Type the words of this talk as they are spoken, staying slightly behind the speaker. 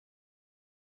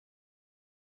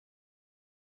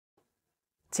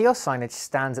TEOS Signage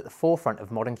stands at the forefront of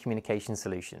modern communication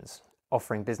solutions,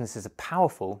 offering businesses a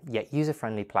powerful yet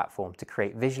user-friendly platform to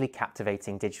create visually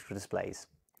captivating digital displays.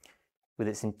 With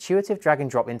its intuitive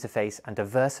drag-and-drop interface and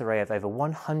diverse array of over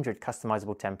 100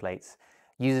 customizable templates,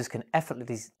 users can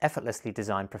effortlessly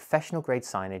design professional-grade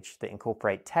signage that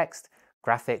incorporate text,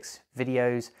 graphics,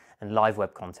 videos, and live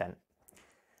web content.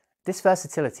 This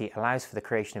versatility allows for the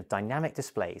creation of dynamic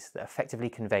displays that effectively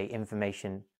convey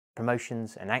information,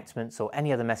 promotions, announcements, or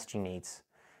any other messaging needs,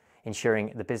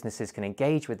 ensuring the businesses can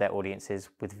engage with their audiences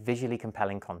with visually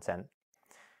compelling content.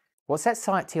 What sets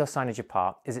TEOS Signage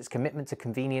apart is its commitment to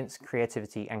convenience,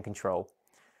 creativity, and control.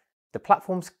 The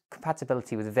platform's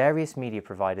compatibility with various media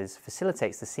providers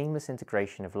facilitates the seamless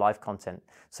integration of live content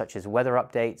such as weather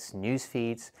updates, news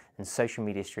feeds, and social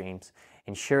media streams,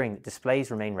 ensuring that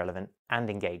displays remain relevant and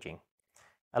engaging.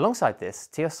 Alongside this,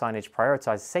 TEOS Signage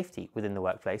prioritizes safety within the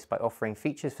workplace by offering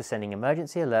features for sending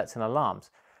emergency alerts and alarms,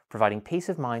 providing peace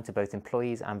of mind to both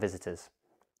employees and visitors.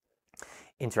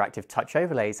 Interactive touch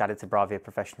overlays added to Bravia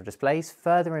professional displays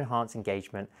further enhance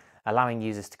engagement, allowing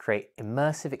users to create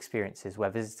immersive experiences where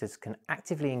visitors can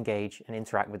actively engage and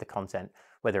interact with the content,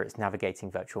 whether it's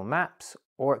navigating virtual maps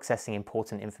or accessing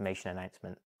important information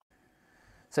announcement.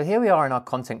 So here we are in our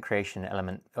content creation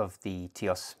element of the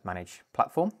TEOS Manage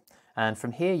platform. And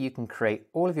from here, you can create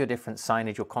all of your different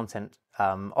signage or content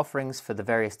offerings for the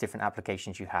various different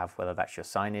applications you have, whether that's your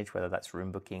signage, whether that's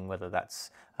room booking, whether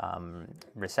that's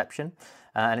reception.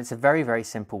 And it's a very, very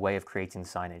simple way of creating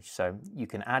signage. So you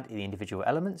can add the individual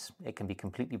elements. It can be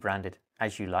completely branded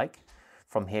as you like.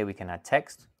 From here, we can add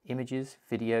text, images,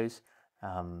 videos,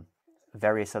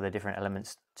 various other different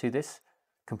elements to this.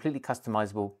 Completely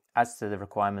customizable as to the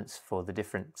requirements for the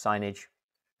different signage,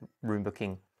 room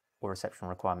booking, or reception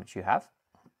requirements you have.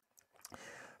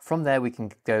 From there, we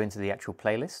can go into the actual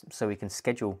playlist, so we can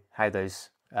schedule how that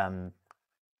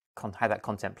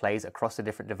content plays across the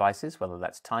different devices, whether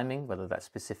that's timing, whether that's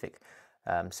specific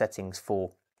settings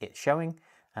for it showing,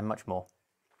 and much more.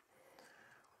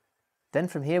 Then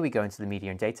from here, we go into the media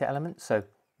and data element. So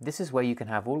this is where you can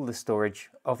have all of the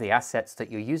storage of the assets that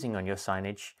you're using on your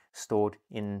signage stored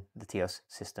in the TEOS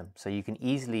system. So you can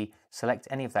easily select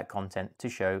any of that content to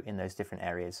show in those different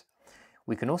areas.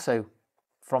 We can also,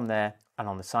 from there and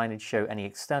on the signage, show any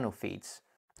external feeds.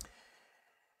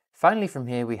 Finally, from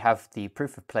here, we have the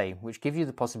proof of play, which gives you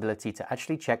the possibility to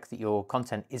actually check that your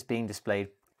content is being displayed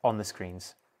on the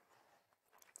screens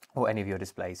or any of your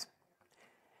displays.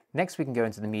 Next, we can go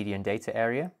into the media and data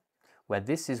area, where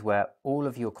this is where all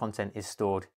of your content is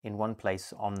stored in one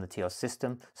place on the TEOS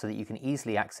system so that you can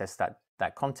easily access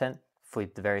that content for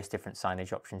the various different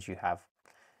signage options you have.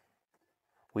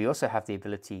 We also have the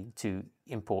ability to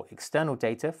import external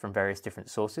data from various different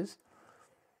sources,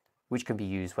 which can be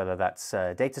used, whether that's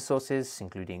data sources,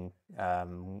 including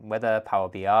weather, Power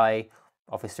BI,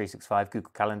 Office 365,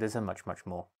 Google Calendars, and much, much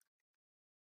more.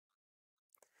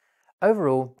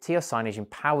 Overall, TEOS Signage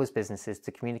empowers businesses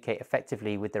to communicate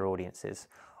effectively with their audiences,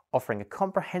 offering a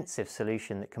comprehensive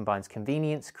solution that combines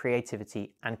convenience,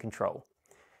 creativity, and control.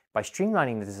 By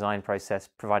streamlining the design process,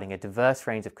 providing a diverse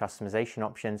range of customization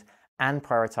options, and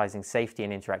prioritizing safety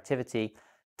and interactivity,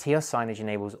 TEOS Signage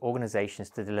enables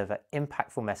organizations to deliver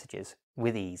impactful messages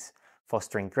with ease,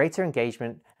 fostering greater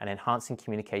engagement and enhancing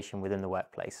communication within the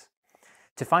workplace.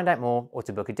 To find out more or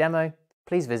to book a demo,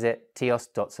 please visit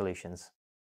teos.solutions.